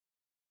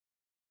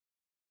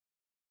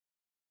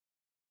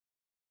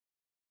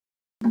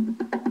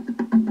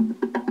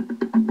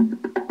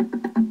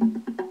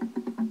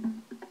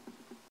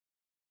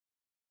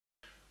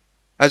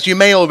As you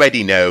may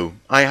already know,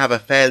 I have a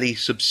fairly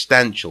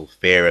substantial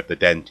fear of the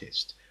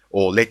dentist,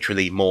 or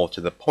literally more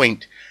to the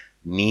point,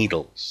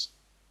 needles.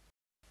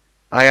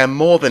 I am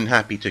more than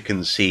happy to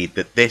concede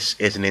that this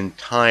is an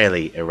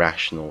entirely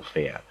irrational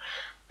fear.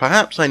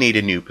 Perhaps I need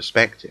a new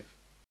perspective.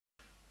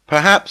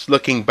 Perhaps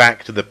looking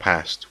back to the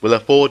past will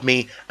afford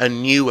me a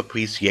new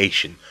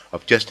appreciation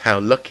of just how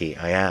lucky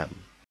I am.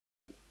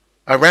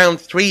 Around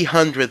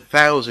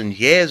 300,000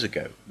 years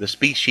ago, the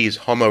species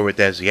Homo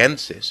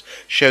rhodesiensis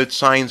showed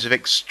signs of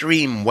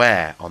extreme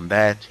wear on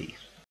their teeth.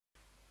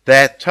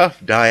 Their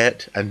tough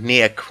diet and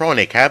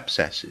near-chronic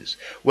abscesses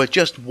were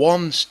just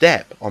one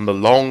step on the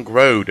long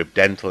road of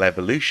dental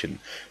evolution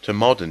to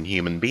modern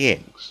human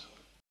beings.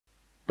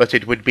 But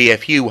it would be a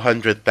few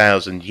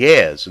 100,000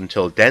 years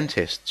until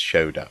dentists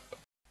showed up.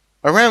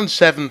 Around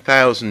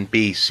 7000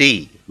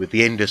 BC, with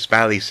the Indus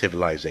Valley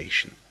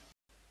civilization,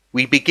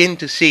 we begin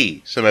to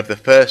see some of the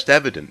first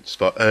evidence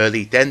for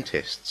early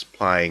dentists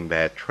plying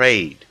their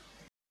trade.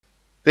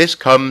 This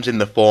comes in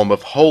the form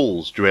of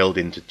holes drilled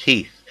into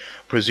teeth,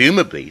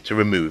 presumably to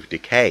remove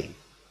decay.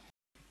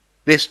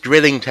 This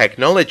drilling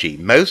technology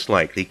most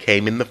likely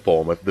came in the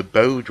form of the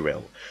bow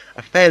drill,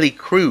 a fairly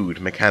crude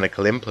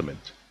mechanical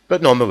implement,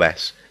 but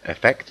nonetheless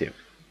effective.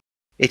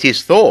 It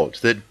is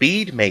thought that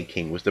bead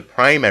making was the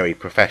primary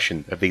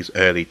profession of these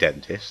early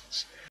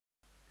dentists,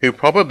 who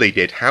probably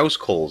did house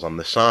calls on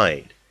the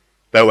side.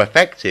 Though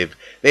effective,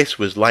 this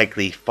was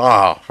likely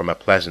far from a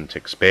pleasant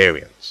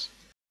experience.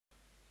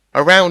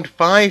 Around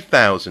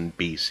 5000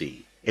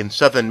 BC, in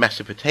southern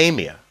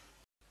Mesopotamia,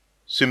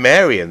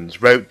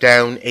 Sumerians wrote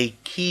down a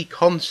key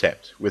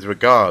concept with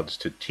regards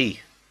to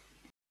teeth.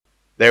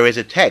 There is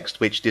a text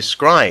which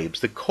describes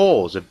the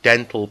cause of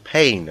dental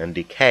pain and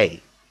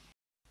decay.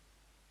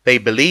 They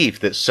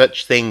believed that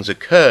such things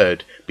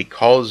occurred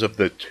because of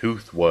the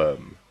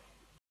toothworm.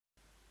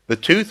 The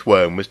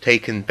toothworm was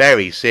taken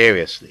very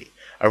seriously.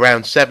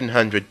 Around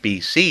 700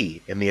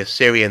 BC in the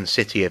Assyrian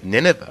city of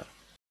Nineveh,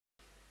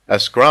 a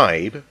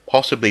scribe,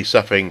 possibly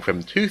suffering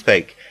from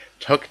toothache,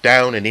 took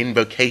down an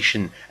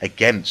invocation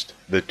against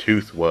the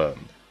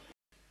toothworm.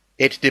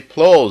 It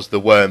deplores the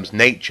worm's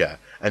nature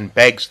and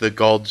begs the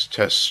gods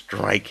to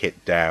strike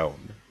it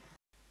down.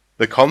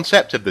 The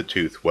concept of the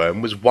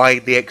toothworm was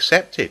widely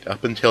accepted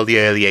up until the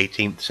early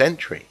 18th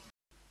century.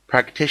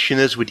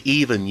 Practitioners would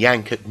even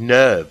yank at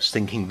nerves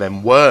thinking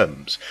them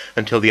worms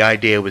until the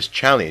idea was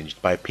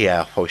challenged by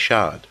Pierre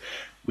Fauchard.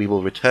 We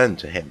will return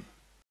to him.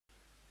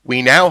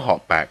 We now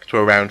hop back to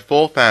around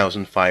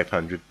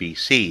 4500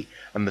 BC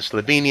and the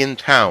Slovenian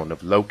town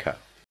of Loka.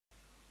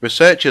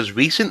 Researchers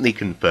recently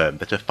confirmed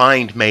that a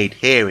find made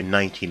here in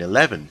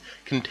 1911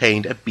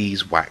 contained a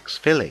beeswax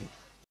filling.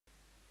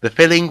 The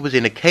filling was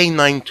in a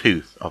canine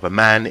tooth of a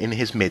man in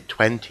his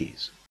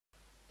mid-20s.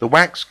 The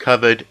wax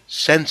covered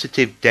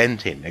sensitive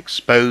dentin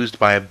exposed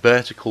by a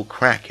vertical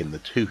crack in the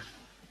tooth.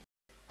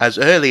 As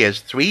early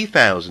as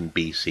 3000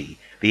 BC,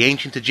 the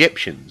ancient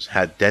Egyptians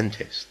had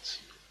dentists.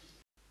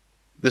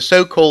 The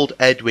so-called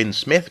Edwin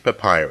Smith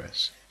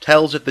papyrus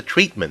tells of the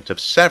treatment of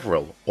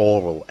several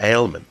oral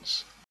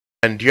ailments,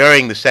 and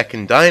during the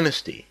Second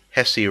Dynasty,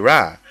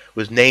 Hesi-Re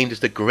was named as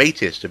the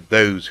greatest of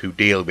those who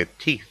deal with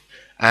teeth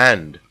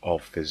and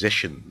of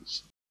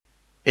physicians.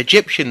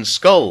 Egyptian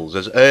skulls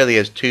as early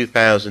as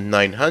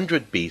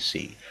 2900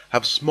 BC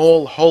have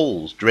small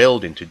holes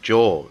drilled into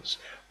jaws,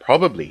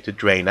 probably to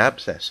drain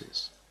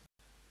abscesses.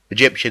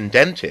 Egyptian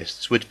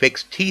dentists would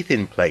fix teeth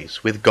in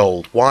place with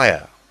gold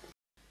wire.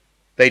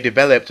 They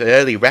developed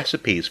early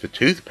recipes for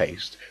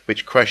toothpaste,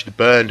 which crushed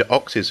burned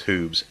ox's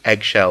hooves,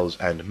 eggshells,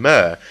 and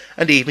myrrh,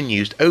 and even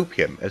used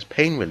opium as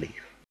pain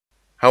relief.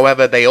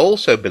 However, they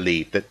also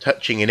believed that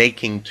touching an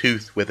aching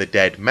tooth with a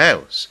dead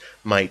mouse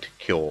might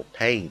cure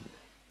pain.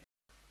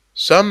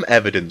 Some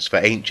evidence for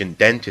ancient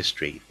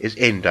dentistry is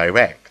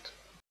indirect.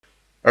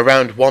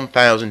 Around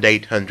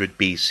 1800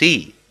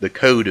 BC, the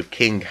Code of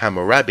King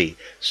Hammurabi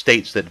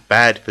states that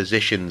bad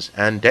physicians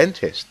and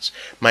dentists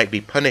might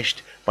be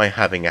punished by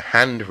having a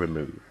hand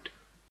removed.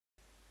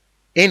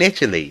 In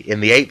Italy, in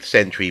the 8th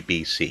century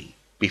BC,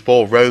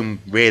 before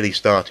Rome really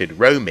started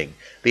roaming,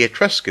 the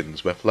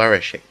Etruscans were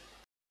flourishing.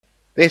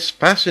 This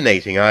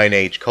fascinating Iron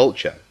Age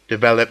culture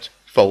developed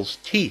false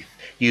teeth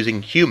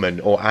using human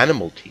or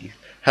animal teeth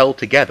held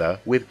together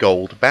with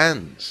gold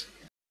bands,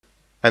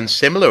 and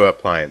similar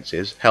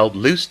appliances held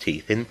loose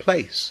teeth in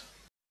place.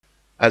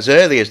 As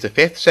early as the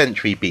 5th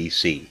century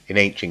BC in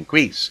ancient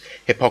Greece,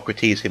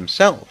 Hippocrates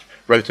himself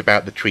wrote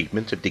about the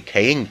treatment of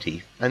decaying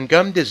teeth and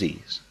gum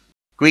disease.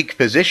 Greek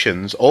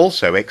physicians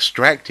also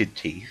extracted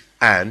teeth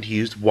and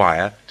used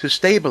wire to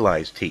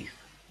stabilize teeth.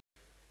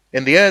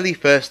 In the early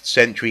 1st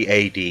century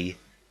AD,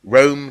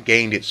 Rome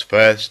gained its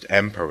first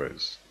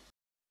emperors,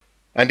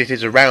 and it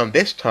is around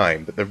this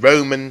time that the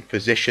Roman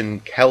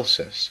physician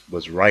Celsus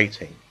was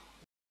writing.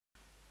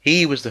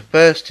 He was the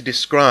first to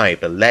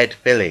describe a lead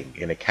filling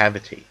in a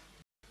cavity,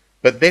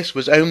 but this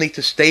was only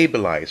to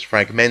stabilize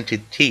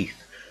fragmented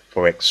teeth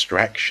for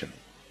extraction.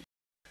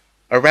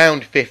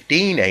 Around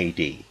 15 AD,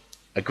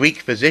 a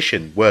Greek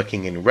physician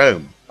working in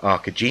Rome,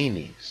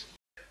 Archigenes,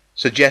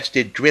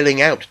 suggested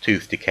drilling out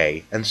tooth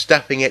decay and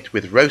stuffing it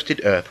with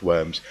roasted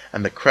earthworms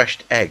and the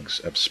crushed eggs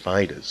of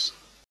spiders.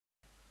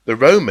 The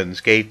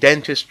Romans gave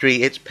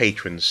dentistry its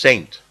patron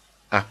saint,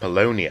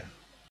 Apollonia.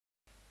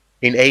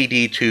 In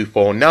AD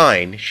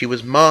 249, she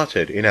was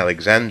martyred in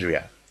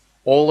Alexandria.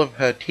 All of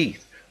her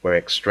teeth were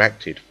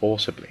extracted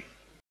forcibly.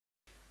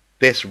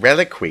 This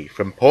reliquary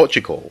from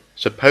Portugal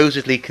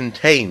supposedly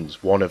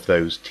contains one of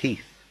those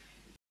teeth.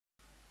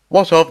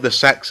 What of the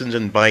Saxons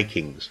and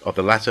Vikings of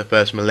the latter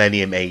first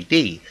millennium AD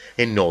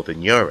in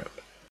northern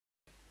Europe?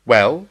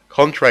 Well,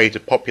 contrary to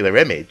popular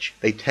image,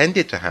 they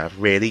tended to have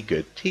really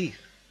good teeth.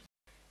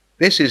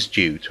 This is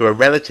due to a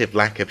relative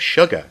lack of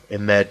sugar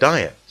in their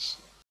diets.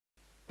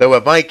 Though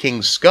a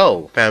Viking's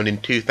skull found in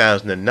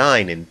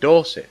 2009 in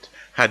Dorset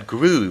had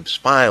grooves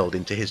filed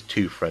into his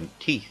two front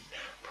teeth,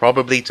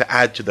 probably to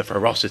add to the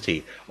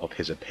ferocity of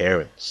his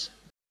appearance.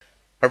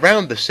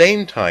 Around the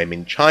same time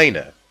in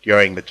China,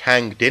 during the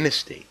Tang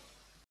dynasty,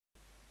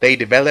 they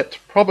developed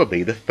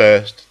probably the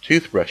first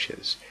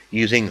toothbrushes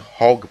using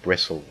hog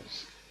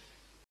bristles.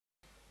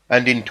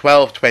 And in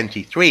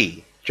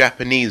 1223,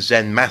 Japanese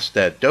Zen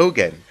master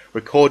Dogen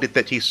recorded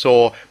that he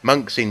saw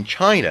monks in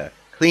China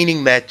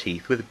cleaning their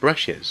teeth with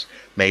brushes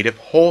made of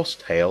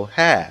horsetail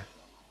hair.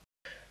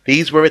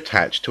 These were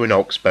attached to an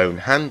ox-bone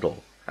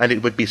handle, and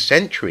it would be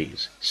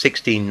centuries,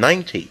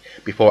 1690,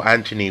 before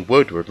Anthony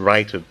Wood would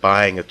write of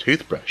buying a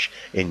toothbrush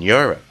in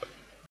Europe.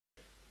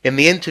 In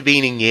the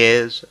intervening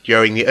years,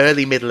 during the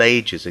early Middle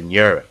Ages in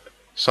Europe,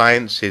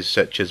 sciences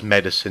such as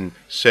medicine,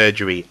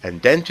 surgery,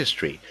 and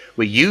dentistry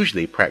were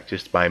usually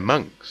practiced by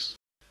monks.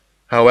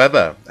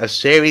 However, a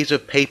series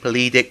of papal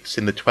edicts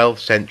in the 12th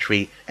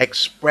century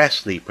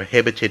expressly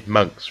prohibited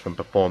monks from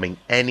performing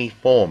any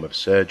form of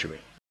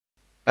surgery.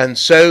 And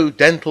so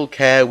dental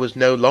care was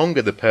no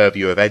longer the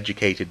purview of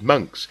educated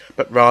monks,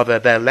 but rather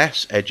their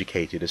less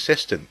educated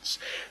assistants,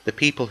 the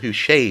people who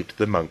shaved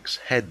the monks'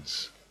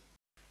 heads.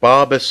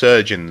 Barber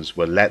surgeons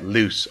were let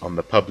loose on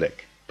the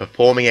public,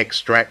 performing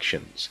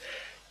extractions,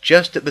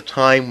 just at the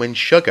time when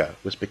sugar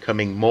was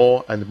becoming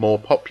more and more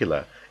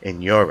popular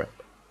in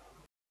Europe.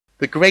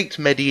 The great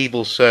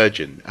medieval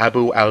surgeon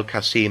Abu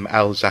al-Qasim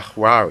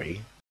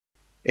al-Zahrawi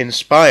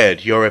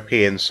inspired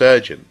European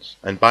surgeons,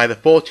 and by the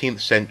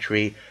 14th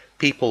century,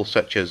 people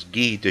such as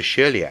Guy de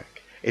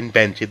Chauliac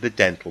invented the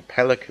dental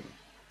pelican.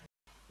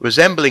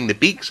 Resembling the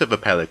beaks of a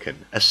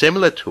pelican, a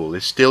similar tool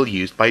is still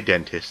used by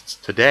dentists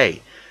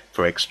today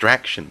for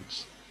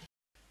extractions.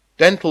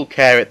 Dental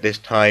care at this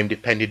time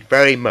depended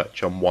very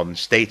much on one's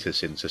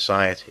status in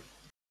society.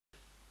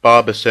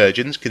 Barber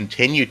surgeons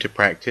continued to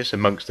practice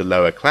amongst the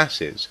lower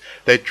classes,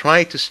 though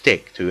tried to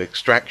stick to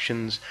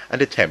extractions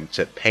and attempts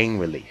at pain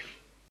relief.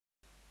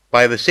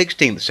 By the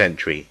 16th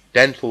century,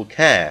 dental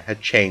care had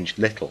changed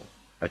little.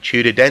 A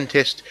Tudor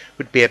dentist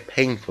would be a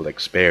painful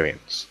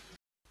experience.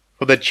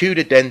 For the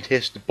Tudor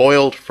dentist,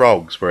 boiled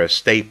frogs were a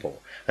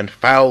staple, and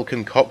foul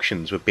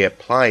concoctions would be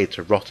applied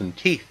to rotten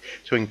teeth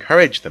to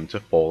encourage them to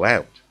fall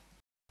out.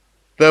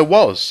 There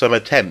was some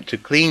attempt to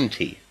clean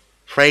teeth.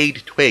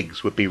 Frayed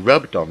twigs would be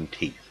rubbed on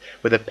teeth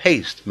with a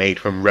paste made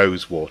from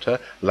rosewater,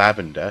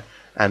 lavender,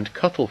 and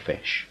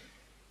cuttlefish.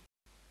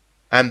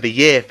 And the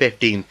year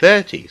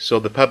 1530 saw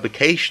the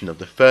publication of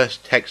the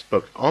first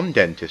textbook on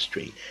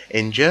dentistry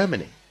in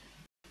Germany.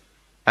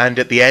 And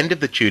at the end of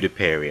the Tudor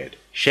period,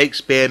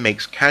 Shakespeare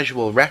makes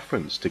casual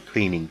reference to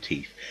cleaning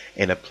teeth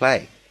in a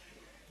play.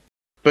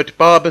 But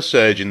barber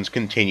surgeons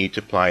continued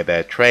to ply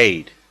their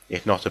trade.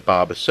 If not a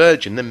barber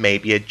surgeon, then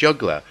maybe a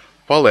juggler,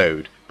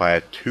 followed by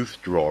a tooth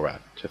drawer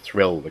to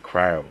thrill the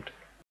crowd.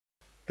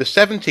 The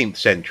 17th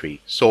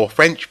century saw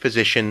French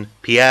physician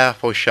Pierre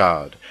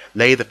Fauchard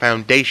lay the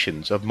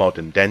foundations of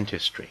modern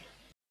dentistry.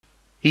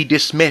 He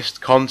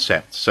dismissed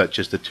concepts such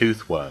as the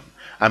toothworm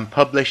and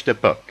published a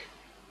book,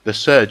 The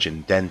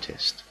Surgeon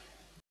Dentist.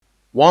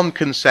 One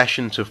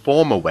concession to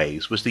former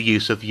ways was the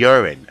use of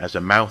urine as a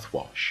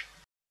mouthwash.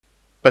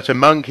 But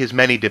among his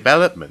many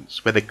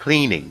developments were the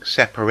cleaning,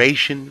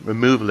 separation,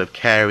 removal of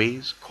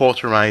caries,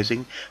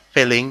 cauterizing,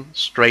 filling,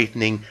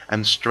 straightening,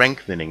 and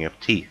strengthening of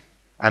teeth,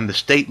 and the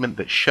statement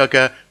that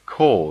sugar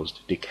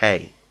caused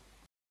decay.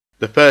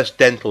 The first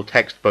dental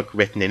textbook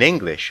written in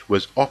English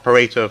was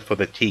Operator for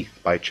the Teeth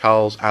by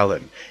Charles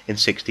Allen in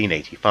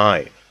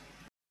 1685.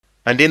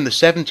 And in the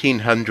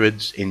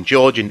 1700s, in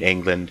Georgian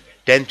England,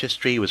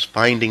 dentistry was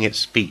finding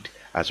its feet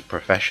as a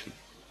profession.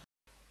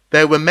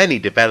 There were many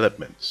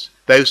developments,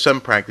 though some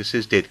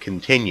practices did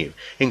continue,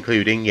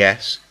 including,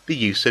 yes, the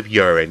use of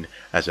urine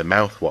as a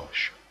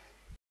mouthwash.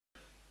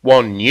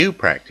 One new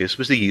practice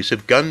was the use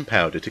of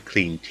gunpowder to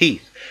clean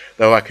teeth,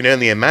 though I can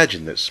only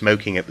imagine that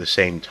smoking at the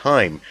same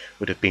time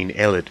would have been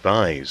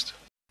ill-advised.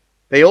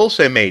 They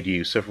also made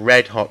use of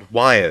red-hot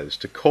wires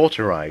to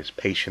cauterize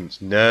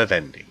patients' nerve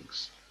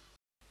endings.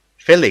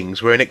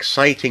 Fillings were an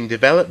exciting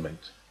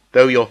development,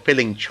 though your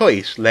filling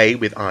choice lay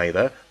with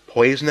either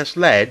poisonous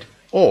lead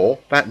or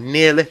that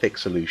Neolithic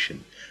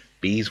solution,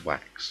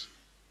 beeswax.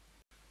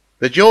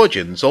 The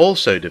Georgians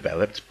also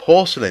developed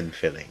porcelain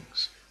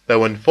fillings,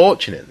 though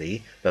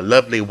unfortunately the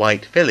lovely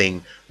white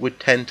filling would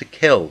tend to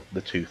kill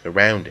the tooth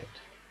around it.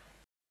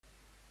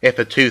 If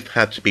a tooth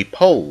had to be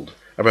poled,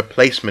 a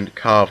replacement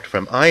carved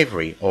from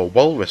ivory or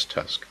walrus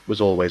tusk was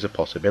always a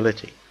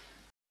possibility.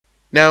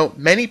 Now,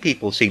 many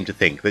people seem to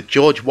think that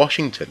George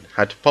Washington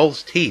had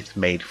false teeth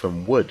made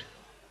from wood.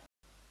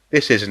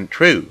 This isn't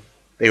true.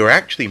 They were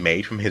actually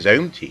made from his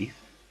own teeth,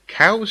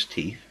 cow's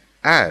teeth,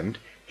 and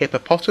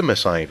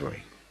hippopotamus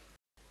ivory.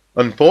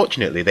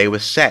 Unfortunately, they were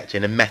set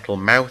in a metal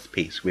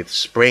mouthpiece with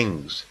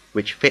springs,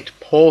 which fit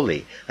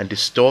poorly and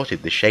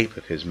distorted the shape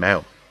of his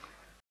mouth.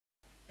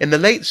 In the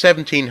late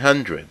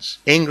 1700s,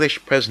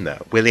 English prisoner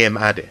William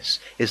Addis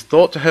is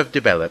thought to have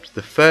developed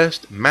the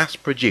first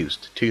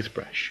mass-produced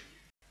toothbrush.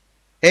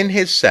 In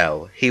his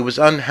cell, he was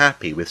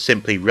unhappy with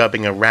simply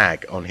rubbing a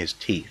rag on his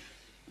teeth.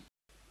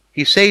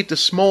 He saved a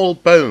small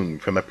bone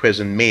from a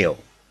prison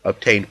meal,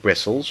 obtained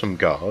bristles from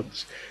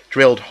guards,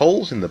 drilled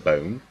holes in the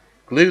bone,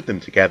 glued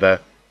them together,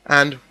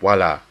 and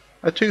voila,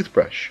 a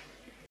toothbrush.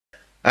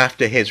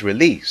 After his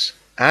release,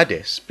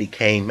 Addis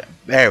became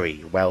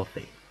very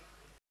wealthy.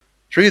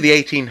 Through the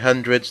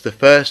 1800s, the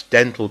first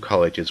dental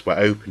colleges were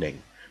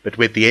opening, but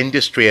with the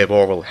industry of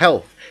oral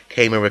health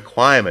came a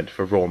requirement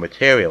for raw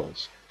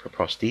materials for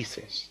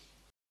prosthesis.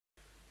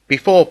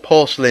 Before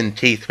porcelain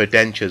teeth for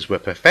dentures were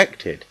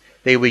perfected,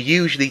 they were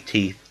usually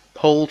teeth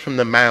pulled from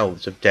the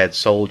mouths of dead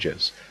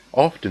soldiers,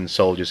 often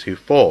soldiers who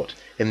fought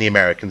in the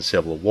American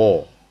Civil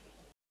War.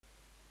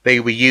 They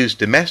were used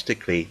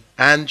domestically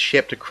and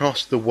shipped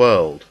across the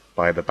world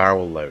by the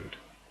barrel load.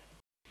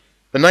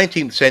 The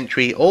 19th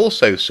century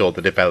also saw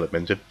the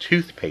development of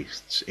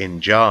toothpastes in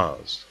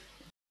jars.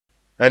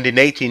 And in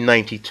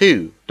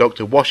 1892,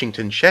 Dr.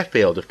 Washington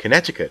Sheffield of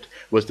Connecticut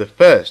was the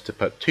first to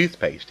put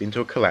toothpaste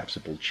into a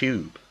collapsible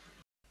tube.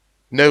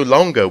 No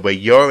longer were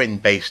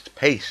urine-based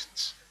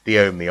pastes the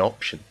only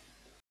option.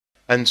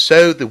 And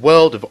so the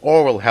world of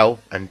oral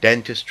health and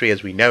dentistry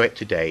as we know it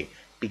today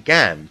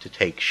began to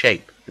take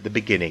shape at the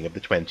beginning of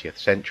the 20th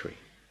century.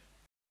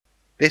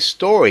 This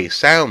story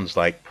sounds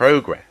like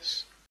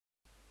progress,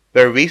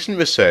 though recent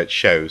research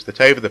shows that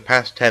over the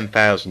past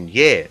 10,000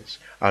 years,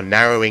 our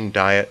narrowing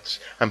diets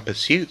and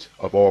pursuit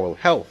of oral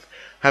health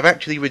have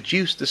actually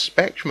reduced the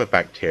spectrum of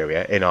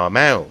bacteria in our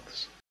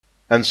mouths,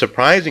 and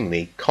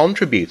surprisingly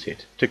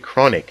contributed to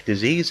chronic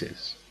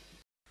diseases.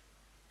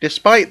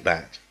 Despite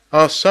that,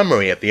 our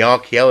summary of the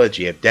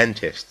archaeology of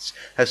dentists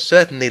has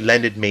certainly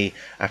lended me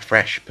a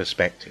fresh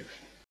perspective.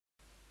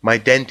 My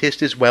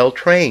dentist is well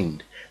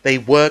trained. They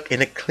work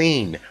in a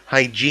clean,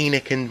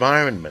 hygienic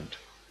environment.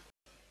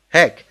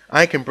 Heck,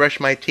 I can brush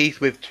my teeth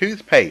with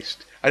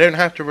toothpaste. I don't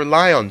have to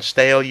rely on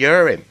stale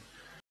urine.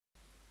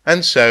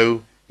 And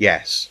so,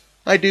 yes,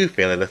 I do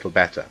feel a little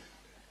better.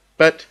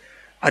 But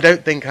I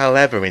don't think I'll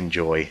ever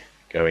enjoy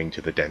going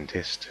to the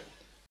dentist.